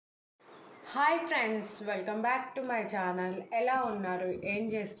Hi friends, welcome back to my channel. ఎలా ఉన్నారు, ఏం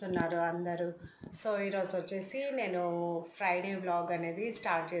చేస్తున్నారు అందరూ? సో ఈరోజు వచ్చేసి నేను ఫ్రైడే వ్లాగ్ అనేది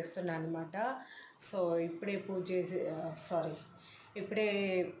స్టార్ట్ చేస్తున్నాను అనమాట. సో ఇప్పుడే పూజ చేసి ఇప్పుడే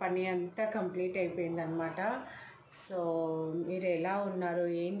పని అంతా కంప్లీట్ అయిపోయిందనమాట. సో మీరు ఎలా ఉన్నారు,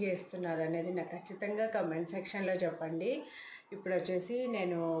 ఏం చేస్తున్నారు అనేది నాకు ఖచ్చితంగా కమెంట్ సెక్షన్లో చెప్పండి. ఇప్పుడు వచ్చేసి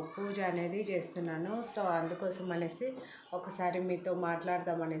నేను పూజ అనేది చేస్తున్నాను. సో అందుకోసం అనేసి ఒకసారి మీతో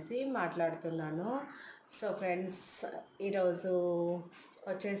మాట్లాడదామనేసి మాట్లాడుతున్నాను. సో ఫ్రెండ్స్, ఈరోజు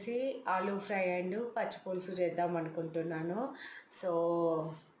వచ్చేసి ఆలూ ఫ్రై అండ్ పచ్చిపులుసు చేద్దాం అనుకుంటున్నాను. సో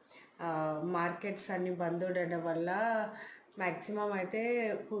మార్కెట్స్ అన్నీ బంద్ ఉండడం వల్ల మ్యాక్సిమం అయితే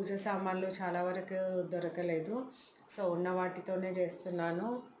పూజ సామాన్లు చాలా వరకు దొరకలేదు. సో ఉన్న వాటితోనే చేస్తున్నాను.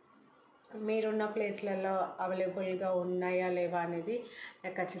 మీరున్న ప్లేస్లలో అవైలబుల్గా ఉన్నాయా లేవా అనేది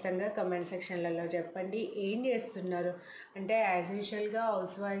నాకు ఖచ్చితంగా కమెంట్ సెక్షన్లలో చెప్పండి. ఏం చేస్తున్నారు అంటే, యాజ్ యూజువల్గా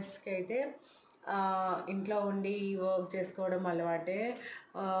హౌస్ వైఫ్స్కి అయితే ఇంట్లో ఉండి వర్క్ చేసుకోవడం అలవాటే.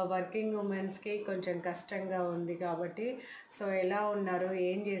 వర్కింగ్ ఉమెన్స్కి కొంచెం కష్టంగా ఉంది కాబట్టి, సో ఎలా ఉన్నారు,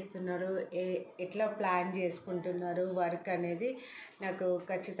 ఏం చేస్తున్నారు, ఎట్లా ప్లాన్ చేసుకుంటున్నారు వర్క్ అనేది నాకు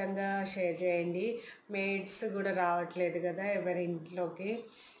ఖచ్చితంగా షేర్ చేయండి. మేడ్స్ కూడా రావట్లేదు కదా ఎవరి ఇంట్లోకి.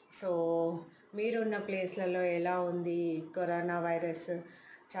 సో మీరున్న ప్లేస్లలో ఎలా ఉంది కరోనా వైరస్?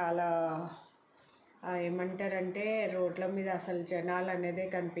 చాలా ఏమంటారంటే రోడ్ల మీద అసలు జనాలు అనేదే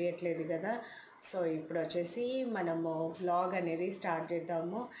కనిపించట్లేదు కదా. సో ఇప్పుడు వచ్చేసి మనము వ్లాగ్ అనేది స్టార్ట్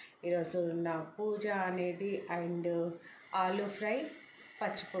చేద్దాము. ఈరోజు నా పూజ అనేది అండ్ ఆలూ ఫ్రై,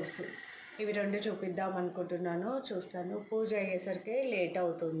 పచ్చిపులుసు ఇవి రెండు చూపిద్దాం అనుకుంటున్నాను. చూస్తాను. పూజ అయ్యేసరికి లేట్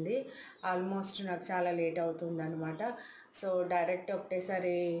అవుతుంది, ఆల్మోస్ట్ నాకు చాలా లేట్ అవుతుంది అనమాట. సో డైరెక్ట్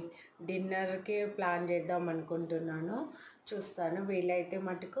ఒకటేసారి డిన్నర్కి ప్లాన్ చేద్దాం అనుకుంటున్నాను. చూస్తాను. వీలైతే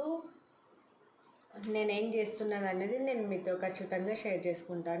మటుకు నేనేం చేస్తున్నాను అనేది నేను మీతో ఖచ్చితంగా షేర్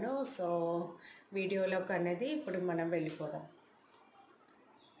చేసుకుంటాను. సో వీడియోలోకి అనేది ఇప్పుడు మనం వెళ్ళిపోదాం.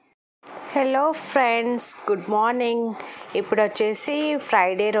 Hello friends, good morning. ఇప్పుడు వచ్చేసి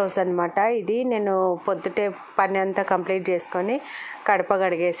ఫ్రైడే రోజు అనమాట. ఇది నేను పొద్దుటే పని అంతా కంప్లీట్ చేసుకొని కడప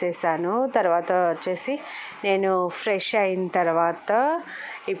కడిగేసేసాను. తర్వాత వచ్చేసి నేను ఫ్రెష్ అయిన తర్వాత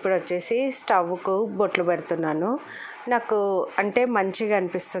ఇప్పుడు వచ్చేసి స్టవ్కు బొట్లు పెడుతున్నాను. నాకు అంటే మంచిగా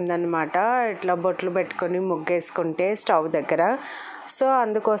అనిపిస్తుంది అనమాట ఇట్లా బొట్లు పెట్టుకొని ముగ్గేసుకుంటే స్టవ్ దగ్గర. సో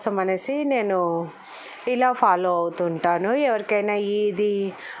అందుకోసం అనేసి నేను ఇలా ఫాలో అవుతుంటాను. ఎవరికైనా ఇది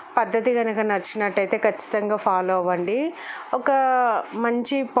పద్ధతి కనుక నచ్చినట్టయితే ఖచ్చితంగా ఫాలో అవ్వండి. ఒక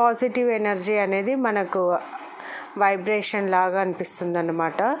మంచి పాజిటివ్ ఎనర్జీ అనేది మనకు వైబ్రేషన్ లాగా అనిపిస్తుంది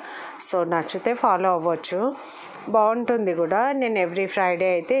అన్నమాట. సో నచ్చితే ఫాలో అవ్వచ్చు, బాగుంటుంది కూడా. నేను ఎవ్రీ ఫ్రైడే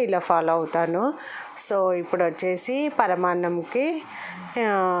అయితే ఇలా ఫాలో అవుతాను. సో ఇప్పుడు వచ్చేసి పరమాన్నంకి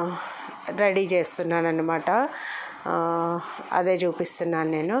రెడీ చేస్తున్నాను అన్నమాట. అదే చూపిస్తున్నాను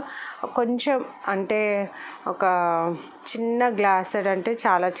నేను. కొంచెం అంటే ఒక చిన్న గ్లాసెడ్, అంటే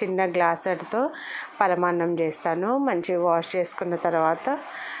చాలా చిన్న గ్లాసెడ్తో పరమాన్నం చేస్తాను. మంచిగా వాష్ చేసుకున్న తర్వాత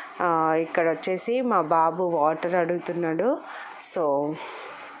ఇక్కడ వచ్చేసి మా బాబు వాటర్ అడుగుతున్నాడు. సో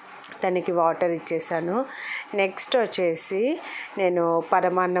తనకి వాటర్ ఇచ్చేసాను. నెక్స్ట్ వచ్చేసి నేను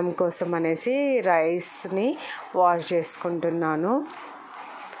పరమాన్నం కోసం అనేసి రైస్ని వాష్ చేసుకుంటున్నాను.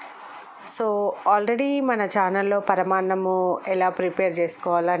 సో ఆల్రెడీ మన ఛానల్లో పరమాన్నము ఎలా ప్రిపేర్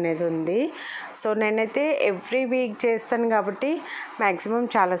చేసుకోవాలనేది ఉంది. సో నేనైతే ఎవ్రీ వీక్ చేస్తాను కాబట్టి మ్యాక్సిమం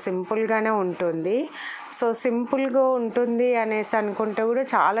చాలా సింపుల్గానే ఉంటుంది. సో సింపుల్గా ఉంటుంది అనేసి అనుకుంటే కూడా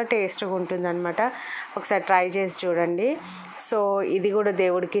చాలా టేస్ట్గా ఉంటుంది అనమాట. ఒకసారి ట్రై చేసి చూడండి. సో ఇది కూడా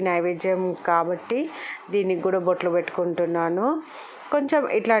దేవుడికి నైవేద్యం కాబట్టి దీనికి కూడా బొట్లు పెట్టుకుంటున్నాను. కొంచెం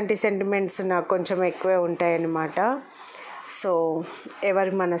ఇట్లాంటి సెంటిమెంట్స్ నాకు కొంచెం ఎక్కువే ఉంటాయన్నమాట. సో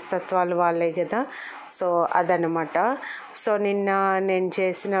ఎవరి మనస్తత్వాలు వాళ్ళే కదా. సో అదనమాట. సో నిన్న నేను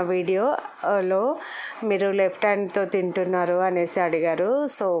చేసిన వీడియోలో మీరు లెఫ్ట్ హ్యాండ్తో తింటున్నారు అనేసి అడిగారు.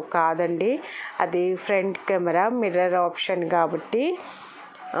 సో కాదండి, అది ఫ్రంట్ కెమెరా మిర్రర్ ఆప్షన్ కాబట్టి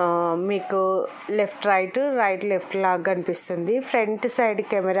మీకు లెఫ్ట్ రైట్ లెఫ్ట్ లాగా కనిపిస్తుంది. ఫ్రంట్ సైడ్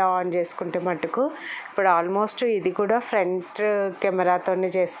కెమెరా ఆన్ చేసుకుంటే మటుకు ఇప్పుడు ఆల్మోస్ట్ ఇది కూడా ఫ్రంట్ కెమెరాతోనే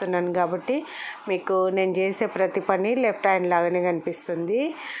చేస్తున్నాను కాబట్టి మీకు నేను చేసే ప్రతి పని లెఫ్ట్ హ్యాండ్ లాగానే కనిపిస్తుంది.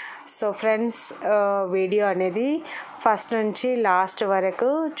 సో ఫ్రెండ్స్, వీడియో అనేది ఫస్ట్ నుంచి లాస్ట్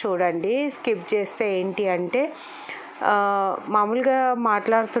వరకు చూడండి. స్కిప్ చేస్తే ఏంటి అంటే మామూలుగా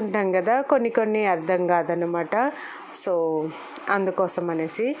మాట్లాడుతుంటాం కదా, కొన్ని అర్థం కాదనమాట. సో అందుకోసం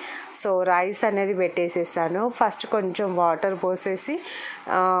అనేసి సో రైస్ అనేది పెట్టేసేసాను. ఫస్ట్ కొంచెం వాటర్ పోసేసి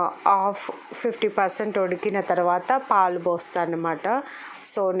 50% ఉడికిన తర్వాత పాలు పోస్తాను అనమాట.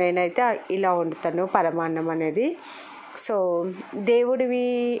 సో నేనైతే ఇలా వండుతాను పరమాన్నం అనేది. సో దేవుడివి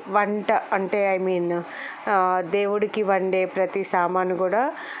వంట అంటే దేవుడికి వండే ప్రతి సామాను కూడా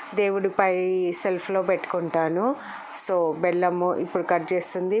దేవుడిపై సెల్ఫ్లో పెట్టుకుంటాను. సో బెల్లము ఇప్పుడు కట్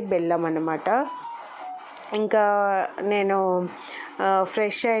చేస్తుంది బెల్లం అన్నమాట. ఇంకా నేను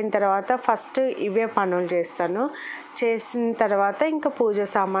ఫ్రెష్ అయిన తర్వాత ఫస్ట్ ఇవే పనులు చేస్తాను. చేసిన తర్వాత ఇంకా పూజ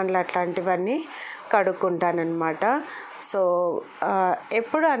సామాన్లు అట్లాంటివన్నీ కడుక్కుంటానన్నమాట. సో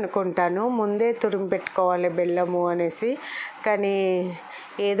ఎప్పుడు అనుకుంటాను ముందే తురిమి పెట్టుకోవాలి బెల్లము అనేసి, కానీ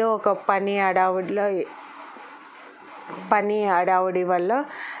ఏదో ఒక పని హడావుడి వల్ల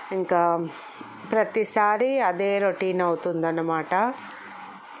ఇంకా ప్రతిసారి అదే రొటీన్ అవుతుందన్నమాట.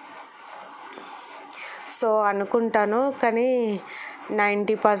 సో అనుకుంటాను కానీ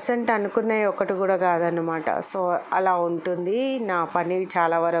 90% అనుకున్నవి ఒకటి కూడా కాదన్నమాట. సో అలా ఉంటుంది నా పని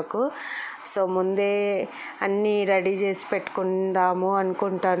చాలా వరకు. సో ముందే అన్నీ రెడీ చేసి పెట్టుకుందాము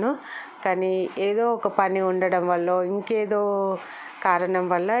అనుకుంటాను, కానీ ఏదో ఒక పని ఉండడం వల్ల ఇంకేదో కారణం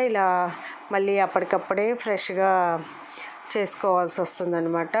వల్ల ఇలా మళ్ళీ అప్పటికప్పుడే ఫ్రెష్గా చేసుకోవాల్సి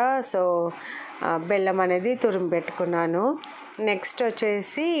వస్తుందన్నమాట. సో బెల్లం అనేది తురిమి పెట్టుకున్నాను. నెక్స్ట్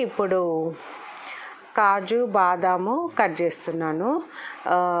వచ్చేసి ఇప్పుడు కాజు బాదాము కట్ చేస్తున్నాను.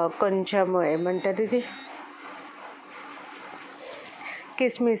 కొంచెం ఏమంటారు ఇది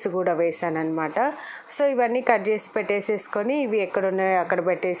కిస్మిస్ కూడా వేసాను అనమాట. సో ఇవన్నీ కట్ చేసి పెట్టేసేసుకొని ఇవి ఎక్కడున్నాయో అక్కడ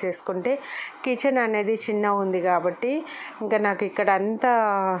పెట్టేసేసుకుంటే కిచెన్ అనేది చిన్నగా ఉంది కాబట్టి ఇంకా నాకు ఇక్కడ అంతా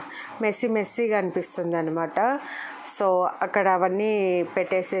మెస్సీగా అనిపిస్తుంది అనమాట. సో అక్కడ అవన్నీ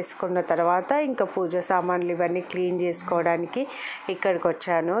పెట్టేసేసుకున్న తర్వాత ఇంకా పూజ సామాన్లు ఇవన్నీ క్లీన్ చేసుకోవడానికి ఇక్కడికి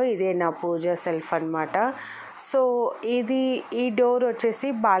వచ్చాను. ఇదే నా పూజ సెల్ఫ్ అనమాట. సో ఈ డోర్ వచ్చేసి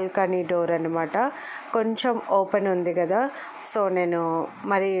బాల్కనీ డోర్ అనమాట. కొంచెం ఓపెన్ ఉంది కదా. సో నేను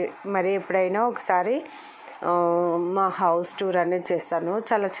మరి ఎప్పుడైనా ఒకసారి మా హౌస్ టూర్ అనేది చేస్తాను.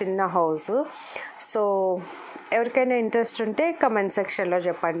 చాలా చిన్న హౌస్. సో ఎవరికైనా ఇంట్రెస్ట్ ఉంటే కమెంట్ సెక్షన్లో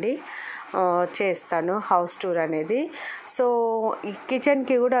చెప్పండి, చేస్తాను హౌస్ టూర్ అనేది. సో ఈ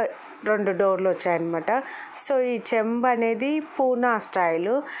కిచెన్కి కూడా 2 డోర్లు వచ్చాయన్నమాట. సో ఈ చెంబు అనేది పూనా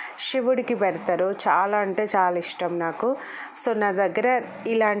స్టైలు శివుడికి పెడతారు. చాలా అంటే చాలా ఇష్టం నాకు. సో నా దగ్గర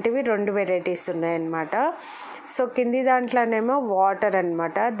ఇలాంటివి 2 వెరైటీస్ ఉన్నాయన్నమాట. సో కింది దాంట్లోనేమో వాటర్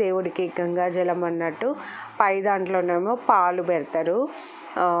అనమాట, దేవుడికి గంగాజలం అన్నట్టు. పై దాంట్లోనేమో పాలు పెడతారు,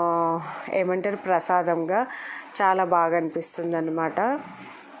 ఏమంటారు ప్రసాదంగా. చాలా బాగా అనిపిస్తుంది అన్నమాట.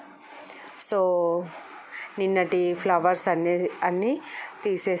 సో నిన్నటి ఫ్లవర్స్ అన్నీ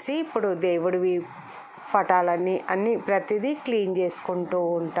తీసేసి ఇప్పుడు దేవుడివి పటాలన్నీ ప్రతిదీ క్లీన్ చేసుకుంటూ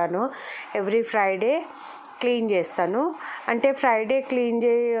ఉంటాను. ఎవ్రీ ఫ్రైడే క్లీన్ చేస్తాను. అంటే ఫ్రైడే క్లీన్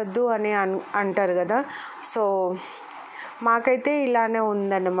చేయొద్దు అని అంటారు కదా. సో మాకైతే ఇలానే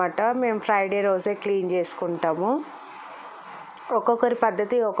ఉందన్నమాట. మేము ఫ్రైడే రోజే క్లీన్ చేసుకుంటాము. ఒక్కొక్కరి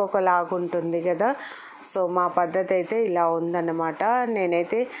పద్ధతి ఒక్కొక్కలాగా ఉంటుంది కదా. సో మా పద్ధతి అయితే ఇలా ఉందన్నమాట.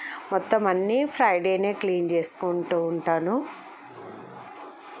 నేనైతే మొత్తం అన్నీ ఫ్రైడేనే క్లీన్ చేసుకుంటూ ఉంటాను.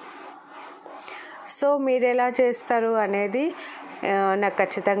 సో మీరు ఎలా చేస్తారు అనేది నాకు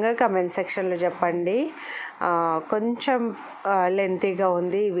ఖచ్చితంగా కమెంట్ సెక్షన్లో చెప్పండి. కొంచెం లెంతీగా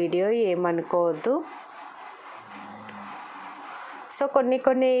ఉంది ఈ వీడియో, ఏమనుకోవద్దు. సో కొన్ని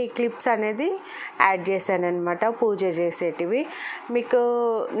క్లిప్స్ అనేది యాడ్ చేశాను అనమాట పూజ చేసేటివి. మీకు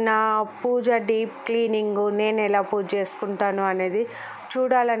నా పూజ డీప్ క్లీనింగ్ నేను ఎలా పూజ చేసుకుంటాను అనేది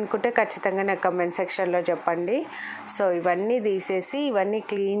చూడాలనుకుంటే ఖచ్చితంగా నాకు కమెంట్ సెక్షన్లో చెప్పండి. సో ఇవన్నీ తీసేసి ఇవన్నీ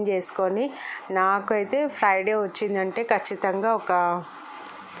క్లీన్ చేసుకొని నాకైతే ఫ్రైడే వచ్చిందంటే ఖచ్చితంగా ఒక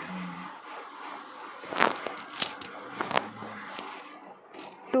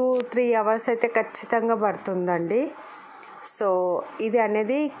 2-3 అవర్స్ అయితే ఖచ్చితంగా పడుతుందండి. సో ఇది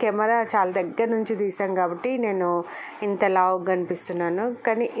అనేది కెమెరా చాలా దగ్గర నుంచి తీసాం కాబట్టి నేను ఇంత లావుగా కనిపిస్తున్నాను,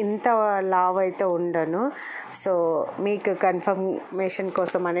 కానీ ఇంత లావు అయితే ఉండను. సో మీకు కన్ఫర్మేషన్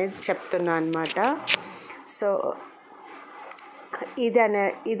కోసం అనేది చెప్తున్నా అనమాట. సో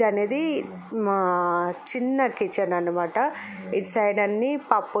ఇది అనేది మా చిన్న కిచెన్ అనమాట. ఇటు సైడ్ అన్నీ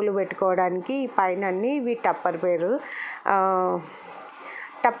పప్పులు పెట్టుకోవడానికి, పైన అన్నీ ఇవి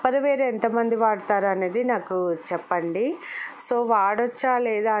టప్పర్ వేర్ ఎంతమంది వాడతారు అనేది నాకు చెప్పండి. సో వాడొచ్చా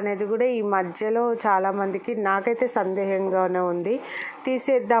లేదా అనేది కూడా ఈ మధ్యలో చాలామందికి, నాకైతే సందేహంగానే ఉంది.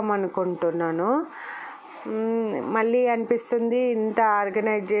 తీసేద్దాం అనుకుంటున్నాను. మళ్ళీ అనిపిస్తుంది ఇంత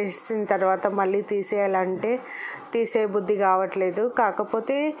ఆర్గనైజ్ చేసిన తర్వాత మళ్ళీ తీసేయాలంటే తీసే బుద్ధి కావట్లేదు.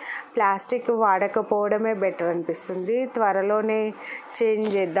 కాకపోతే ప్లాస్టిక్ వాడకపోవడమే బెటర్ అనిపిస్తుంది. త్వరలోనే చేంజ్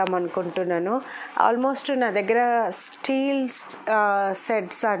చేద్దాం అనుకుంటున్నాను. ఆల్మోస్ట్ నా దగ్గర స్టీల్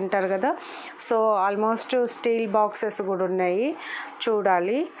సెట్స్ అంటారు కదా, సో ఆల్మోస్ట్ స్టీల్ బాక్సెస్ కూడా ఉన్నాయి,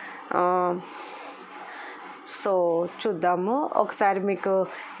 చూడాలి. సో చూద్దాము ఒకసారి మీకు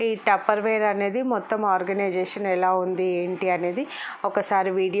ఈ టప్పర్వేర్ అనేది మొత్తం ఆర్గనైజేషన్ ఎలా ఉంది ఏంటి అనేది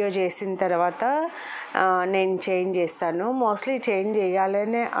ఒకసారి వీడియో చేసిన తర్వాత నేను చేంజ్ చేస్తాను. మోస్ట్లీ చేంజ్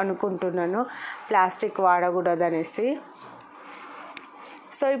చేయాలనే అనుకుంటున్నాను, ప్లాస్టిక్ వాడకూడదు అనేసి.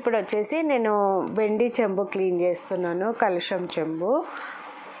 సో ఇప్పుడు వచ్చేసి నేను వెండి చెంబు క్లీన్ చేస్తున్నాను, కలుషం చెంబు.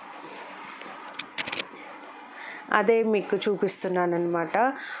 అదే మీకు చూపిస్తున్నాను అనమాట.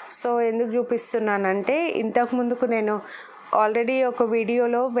 సో ఎందుకు చూపిస్తున్నానంటే ఇంతకుముందుకు నేను ఆల్రెడీ ఒక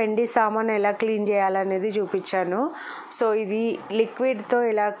వీడియోలో వెండి సామాన్ ఎలా క్లీన్ చేయాలనేది చూపించాను. సో ఇది లిక్విడ్తో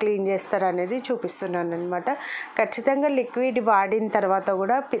ఎలా క్లీన్ చేస్తారనేది చూపిస్తున్నాను అనమాట. ఖచ్చితంగా లిక్విడ్ వాడిన తర్వాత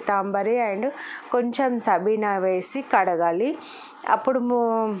కూడా పితాంబరి అండ్ కొంచెం సబీనా వేసి కడగాలి.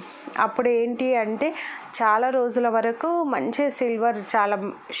 అప్పుడు ఏంటి అంటే చాలా రోజుల వరకు మంచి సిల్వర్ చాలా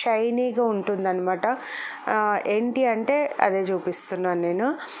షైనీగా ఉంటుందన్నమాట. ఏంటి అంటే అదే చూపిస్తున్నాను నేను.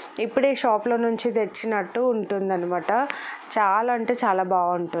 ఇప్పుడే షాప్లో నుంచి తెచ్చినట్టు ఉంటుందన్నమాట. చాలా అంటే చాలా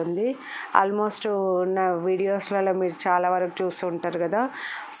బాగుంటుంది. ఆల్మోస్ట్ నా వీడియోస్లలో మీరు చాలా వరకు చూస్తుంటారు కదా.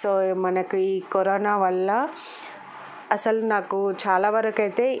 సో మనకు ఈ కరోనా వల్ల అసలు నాకు చాలా వరకు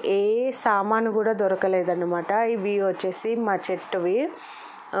అయితే ఏ సామాను కూడా దొరకలేదన్నమాట. ఇవి వచ్చేసి మా చెట్టువి.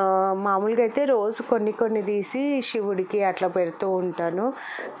 మామూలుగా అయితే రోజు కొన్ని తీసి శివుడికి అట్లా పెడుతూ ఉంటాను.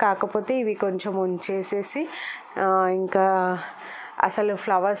 కాకపోతే ఇవి కొంచెం ఉంచేసేసి ఇంకా అసలు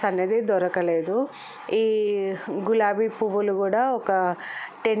ఫ్లవర్స్ అనేది దొరకలేదు. ఈ గులాబీ పువ్వులు కూడా ఒక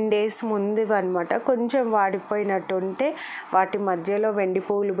 10 days ముందు అనమాట. కొంచెం వాడిపోయినట్టు ఉంటే వాటి మధ్యలో వెండి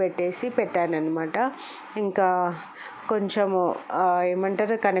పువ్వులు పెట్టానన్నమాట. ఇంకా కొంచెము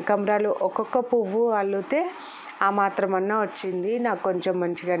ఏమంటారు కనకాంబరాలు ఒక్కొక్క పువ్వు అల్లితే ఆ మాత్రమన్నా వచ్చింది. నాకు కొంచెం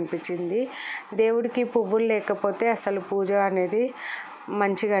మంచిగా అనిపించింది. దేవుడికి పువ్వులు లేకపోతే అసలు పూజ అనేది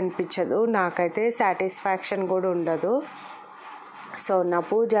మంచిగా అనిపించదు, నాకైతే సాటిస్ఫాక్షన్ కూడా ఉండదు. సో నా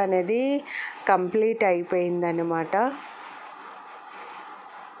పూజ అనేది కంప్లీట్ అయిపోయిందన్నమాట.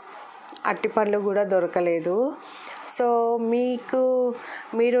 అట్టిపండ్లు కూడా దొరకలేదు. సో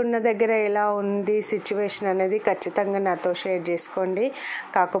మీరున్న దగ్గర ఎలా ఉంది సిచ్యువేషన్ అనేది ఖచ్చితంగా నాతో షేర్ చేసుకోండి.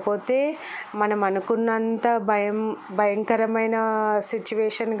 కాకపోతే మనం అనుకున్నంత భయంకరమైన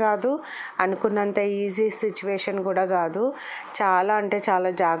సిచ్యువేషన్ కాదు, అనుకున్నంత ఈజీ సిచ్యువేషన్ కూడా కాదు. చాలా అంటే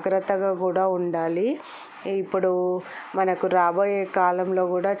చాలా జాగ్రత్తగా కూడా ఉండాలి. ఇప్పుడు మనకు రాబోయే కాలంలో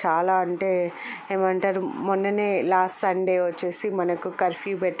కూడా చాలా అంటే ఏమంటారు, మొన్ననే లాస్ట్ సండే వచ్చేసి మనకు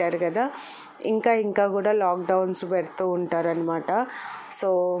కర్ఫ్యూ పెట్టారు కదా. ఇంకా కూడా లాక్డౌన్స్ పెడుతూ ఉంటారనమాట. సో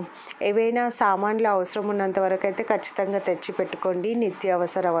ఏవైనా సామాన్లు అవసరం ఉన్నంత వరకు అయితే ఖచ్చితంగా తెచ్చి పెట్టుకోండి.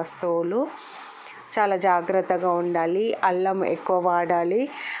 నిత్యావసర వస్తువులు చాలా జాగ్రత్తగా ఉండాలి. అల్లం ఎక్కువ వాడాలి.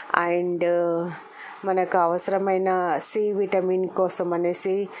 అండ్ మనకు అవసరమైన సి విటమిన్ కోసం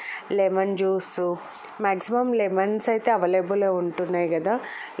అనేసి లెమన్ జ్యూసు, మ్యాక్సిమం లెమన్స్ అయితే అవైలబుల్ ఉంటున్నాయి కదా.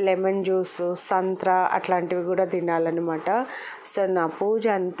 లెమన్ జ్యూసు, సంత్రా అట్లాంటివి కూడా తినాలన్నమాట. సో నా పూజ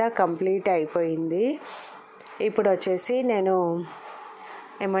అంతా కంప్లీట్ అయిపోయింది. ఇప్పుడు వచ్చేసి నేను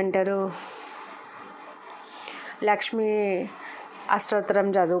ఏమంటారు లక్ష్మీ అష్టోత్తరం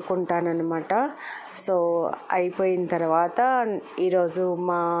చదువుకుంటానన్నమాట. సో అయిపోయిన తర్వాత ఈరోజు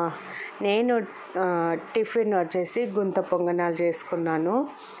నేను టిఫిన్ వచ్చేసి గుంత పొంగనాలు చేసుకున్నాను.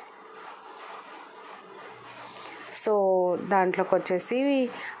 సో దాంట్లోకి వచ్చేసి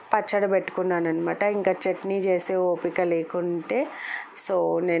పచ్చడి పెట్టుకున్నాను అనమాట. ఇంకా చట్నీ చేసే ఓపిక లేకుంటే సో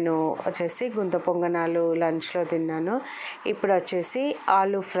నేను వచ్చేసి గుంత పొంగనాలు లంచ్లో తిన్నాను. ఇప్పుడు వచ్చేసి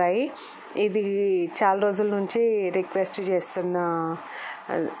ఆలూ ఫ్రై. ఇది చాలా రోజుల నుంచి రిక్వెస్ట్ చేస్తున్న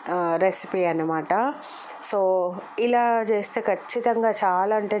రెసిపీ అన్నమాట. సో ఇలా చేస్తే ఖచ్చితంగా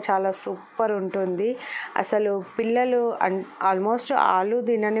చాలా అంటే చాలా సూపర్ ఉంటుంది. అసలు పిల్లలు ఆల్మోస్ట్ ఆలు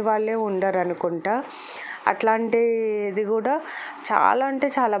తినని వాళ్ళే ఉండరు అనుకుంటా. అట్లాంటిది కూడా చాలా అంటే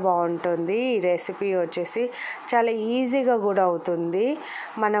చాలా బాగుంటుంది. ఈ రెసిపీ వచ్చేసి చాలా ఈజీగా కూడా అవుతుంది.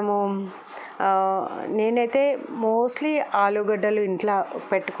 నేనైతే మోస్ట్లీ ఆలుగడ్డలు ఇంట్లో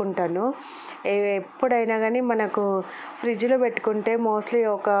పెట్టుకుంటాను. ఎప్పుడైనా కానీ మనకు ఫ్రిడ్జ్లో పెట్టుకుంటే మోస్ట్లీ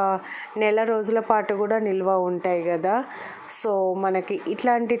ఒక నెల రోజుల పాటు కూడా నిల్వ ఉంటాయి కదా. సో మనకి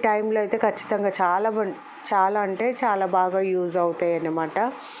ఇట్లాంటి టైంలో అయితే ఖచ్చితంగా చాలా అంటే చాలా బాగా యూజ్ అవుతాయి అన్నమాట.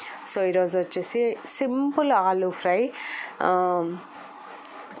 సో ఈరోజు వచ్చేసి సింపుల్ ఆలూ ఫ్రై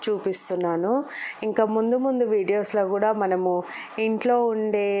చూపిస్తున్నాను. ఇంకా ముందు వీడియోస్లో కూడా మనము ఇంట్లో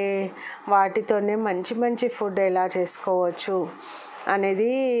ఉండే వాటితోనే మంచి ఫుడ్ ఎలా చేసుకోవచ్చు అనేది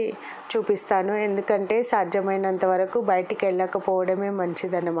చూపిస్తాను. ఎందుకంటే సాధ్యమైనంత వరకు బయటికి వెళ్ళకపోవడమే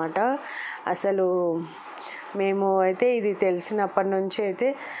మంచిదన్నమాట. అసలు మేము అయితే ఇది తెలిసినప్పటి నుంచి అయితే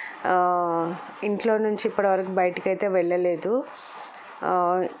ఇంట్లో నుంచి ఇప్పటివరకు బయటికైతే వెళ్ళలేదు.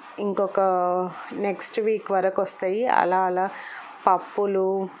 ఇంకొక నెక్స్ట్ వీక్ వరకు వస్తాయి. అలా పప్పులు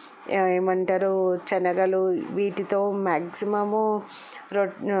ఏమంటారు శనగలు వీటితో మ్యాక్సిమము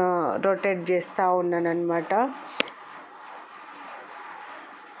రొటేట్ చేస్తూ ఉన్నాను అనమాట.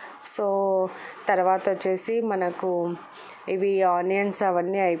 సో తర్వాత వచ్చేసి మనకు ఇవి ఆనియన్స్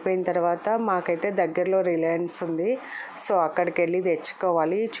అవన్నీ అయిపోయిన తర్వాత మాకైతే దగ్గరలో రిలయన్స్ ఉంది. సో అక్కడికి వెళ్ళి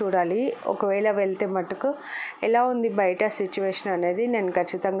తెచ్చుకోవాలి. చూడాలి, ఒకవేళ వెళ్తే మటుకు ఎలా ఉంది బయట సిచ్యువేషన్ అనేది నేను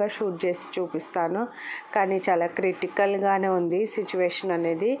ఖచ్చితంగా షూట్ చేసి చూపిస్తాను. కానీ చాలా క్రిటికల్గానే ఉంది సిచ్యువేషన్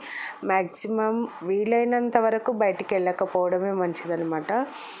అనేది. మ్యాక్సిమం వీలైనంత వరకు బయటికి వెళ్ళకపోవడమే మంచిదన్నమాట.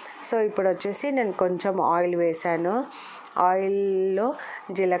 సో ఇప్పుడు వచ్చేసి నేను కొంచెం ఆయిల్ వేసాను. ఆయిల్లో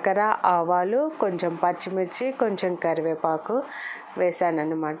జీలకర్ర, ఆవాలు, కొంచెం పచ్చిమిర్చి, కొంచెం కరివేపాకు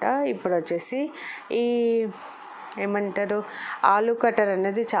వేసానన్నమాట. ఇప్పుడు వచ్చేసి ఈ ఏమంటారు ఆలు కటర్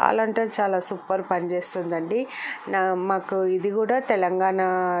అనేది చాలా అంటే చాలా సూపర్ పనిచేస్తుందండి. మాకు ఇది కూడా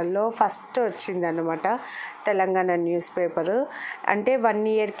తెలంగాణలో ఫస్ట్ వచ్చిందనమాట. తెలంగాణ న్యూస్ పేపరు అంటే 1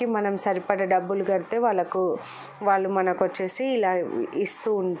 ఇయర్కి మనం సరిపడ డబ్బులు కడితే వాళ్ళు మనకు వచ్చేసి ఇలా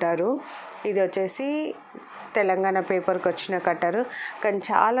ఇస్తూ ఉంటారు. ఇది వచ్చేసి తెలంగాణ పేపర్కి వచ్చిన కట్టరు, కానీ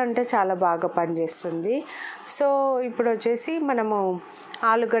చాలా అంటే చాలా బాగా పనిచేస్తుంది. సో ఇప్పుడు వచ్చేసి మనము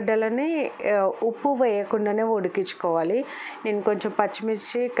ఆలుగడ్డలని ఉప్పు వేయకుండానే ఉడికించుకోవాలి. నేను కొంచెం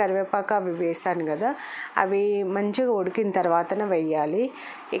పచ్చిమిర్చి, కరివేపాకు అవి వేసాను కదా, అవి మంచిగా ఉడికిన తర్వాతనే వేయాలి.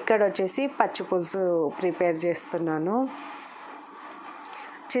 ఇక్కడ వచ్చేసి పచ్చి పులుసు ప్రిపేర్ చేస్తున్నాను.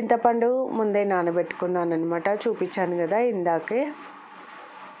 చింతపండు ముందే నానబెట్టుకున్నాను అనమాట, చూపించాను కదా ఇందాకే.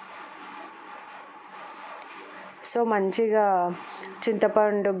 సో మంచిగా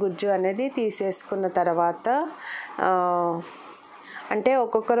చింతపండు గుజ్జు అనేది తీసేసుకున్న తర్వాత అంటే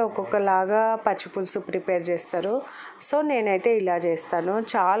ఒక్కొక్కరు ఒక్కొక్కలాగా పచ్చిపులుసు ప్రిపేర్ చేస్తారు. సో నేనైతే ఇలా చేస్తాను.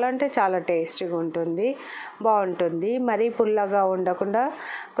 చాలా అంటే చాలా టేస్టీగా ఉంటుంది, బాగుంటుంది. మరీ పుల్లగా ఉండకుండా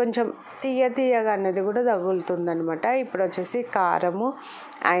కొంచెం తీయగా అనేది కూడా తగులుతుంది అనమాట. ఇప్పుడు వచ్చేసి కారము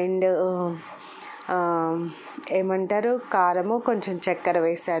అండ్ ఏమంటారు కారము, కొంచెం చక్కెర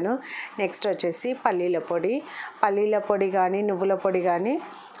వేసాను. నెక్స్ట్ వచ్చేసి పల్లీల పొడి కానీ నువ్వుల పొడి కానీ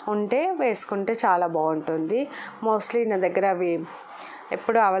ఉంటే వేసుకుంటే చాలా బాగుంటుంది. మోస్ట్లీ నా దగ్గర అవి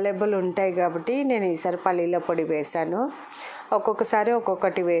ఎప్పుడు అవైలబుల్ ఉంటాయి కాబట్టి నేను ఈసారి పల్లీల పొడి వేసాను. ఒక్కొక్కసారి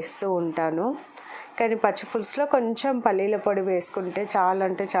ఒక్కొక్కటి వేస్తూ ఉంటాను, కానీ పచ్చిపులుసులో కొంచెం పల్లీల పొడి వేసుకుంటే చాలా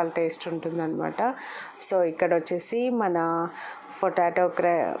అంటే చాలా టేస్ట్ ఉంటుంది అనమాట. సో ఇక్కడ వచ్చేసి మన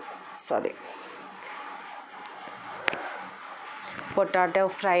పొటాటో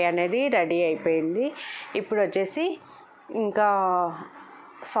ఫ్రై అనేది రెడీ అయిపోయింది. ఇప్పుడు వచ్చేసి ఇంకా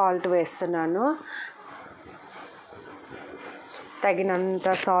సాల్ట్ వేస్తున్నాను. తగినంత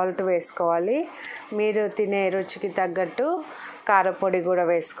సాల్ట్ వేసుకోవాలి. మీరు తినే రుచికి తగ్గట్టు కారపొడి కూడా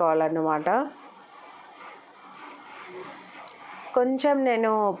వేసుకోవాలన్నమాట. కొంచెం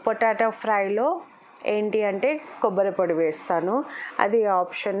నేను పొటాటో ఫ్రైలో ఏంటి అంటే కొబ్బరి పొడి వేస్తాను, అది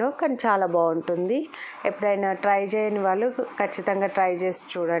ఆప్షను, కానీ చాలా బాగుంటుంది. ఎప్పుడైనా ట్రై చేయని వాళ్ళు ఖచ్చితంగా ట్రై చేసి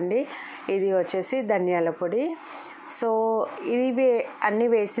చూడండి. ఇది వచ్చేసి ధనియాల పొడి. సో ఇవి అన్నీ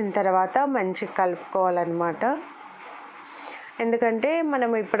వేసిన తర్వాత మంచిగా కలుపుకోవాలన్నమాట. ఎందుకంటే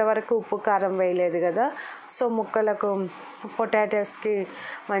మనం ఇప్పటివరకు ఉప్పు కారం వేయలేదు కదా, సో ముక్కలకు పొటాటోస్కి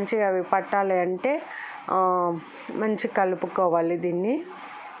మంచిగా అవి పట్టాలి అంటే మంచిగా కలుపుకోవాలి దీన్ని.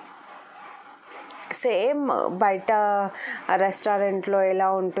 సేమ్ బయట రెస్టారెంట్లో ఎలా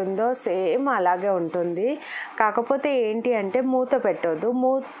ఉంటుందో సేమ్ అలాగే ఉంటుంది. కాకపోతే ఏంటి అంటే మూత పెట్టొద్దు.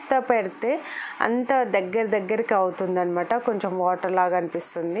 మూత పెడితే అంత దగ్గరికి అవుతుందన్నమాట, కొంచెం వాటర్ లాగా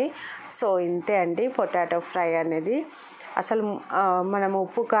అనిపిస్తుంది. సో ఇంతే అండి పొటాటో ఫ్రై అనేది. అసలు మనం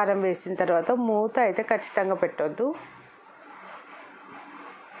ఉప్పు కారం వేసిన తర్వాత మూత అయితే ఖచ్చితంగా పెట్టొద్దు.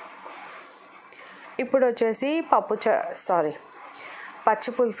 ఇప్పుడు వచ్చేసి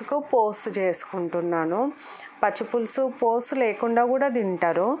పచ్చిపులుసుకు పోసు చేసుకుంటున్నాను. పచ్చిపులుసు పోసు లేకుండా కూడా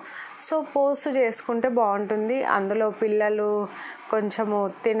తింటారు. సో పోసు చేసుకుంటే బాగుంటుంది. అందులో పిల్లలు కొంచెము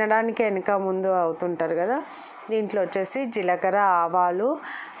తినడానికి వెనక ముందు అవుతుంటారు కదా. దీంట్లో వచ్చేసి జీలకర్ర, ఆవాలు,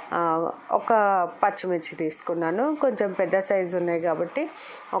 ఒక పచ్చిమిర్చి తీసుకున్నాను. కొంచెం పెద్ద సైజు ఉన్నాయి కాబట్టి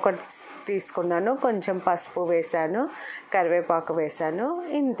ఒకటి తీసుకున్నాను. కొంచెం పసుపు వేసాను, కరివేపాకు వేసాను.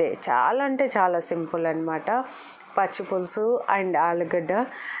 ఇంతే, చాలా అంటే చాలా సింపుల్ అన్నమాట. పచ్చిపులుసు అండ్ ఆలుగడ్డ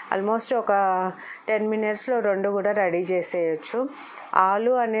ఆల్మోస్ట్ ఒక 10 minutesలో 2 కూడా రెడీ చేసేయచ్చు.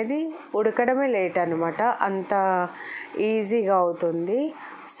 ఆలు అనేది ఉడకడమే లేట్ అనమాట, అంత ఈజీగా అవుతుంది.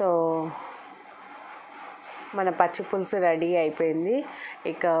 సో మన పచ్చిపులుసు రెడీ అయిపోయింది.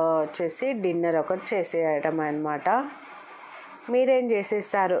 ఇక వచ్చేసి డిన్నర్ ఒకటి చేసేయడం అన్నమాట. మీరేం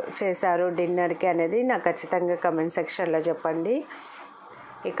చేశారు డిన్నర్కి అనేది నాకు ఖచ్చితంగా కమెంట్ సెక్షన్లో చెప్పండి.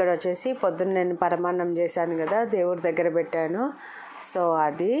 ఇక్కడ వచ్చేసి పొద్దున్న నేను పరమాన్నం చేశాను కదా, దేవుడి దగ్గర పెట్టాను. సో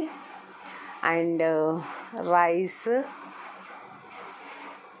అది అండ్ రైస్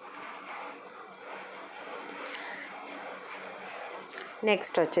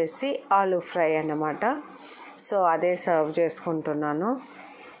నెక్స్ట్ వచ్చేసి ఆలూ ఫ్రై అన్నమాట. సో అదే సర్వ్ చేసుకుంటున్నాను.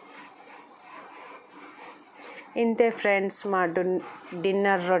 ఇంతే ఫ్రెండ్స్ మా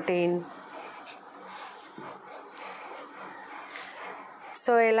డిన్నర్ రొటీన్.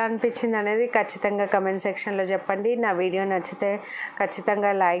 సో ఎలా అనిపించింది అనేది ఖచ్చితంగా కమెంట్ సెక్షన్లో చెప్పండి. నా వీడియో నచ్చితే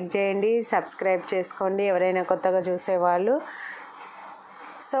ఖచ్చితంగా లైక్ చేయండి, సబ్స్క్రైబ్ చేసుకోండి ఎవరైనా కొత్తగా చూసేవాళ్ళు.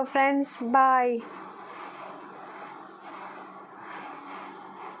 So friends bye.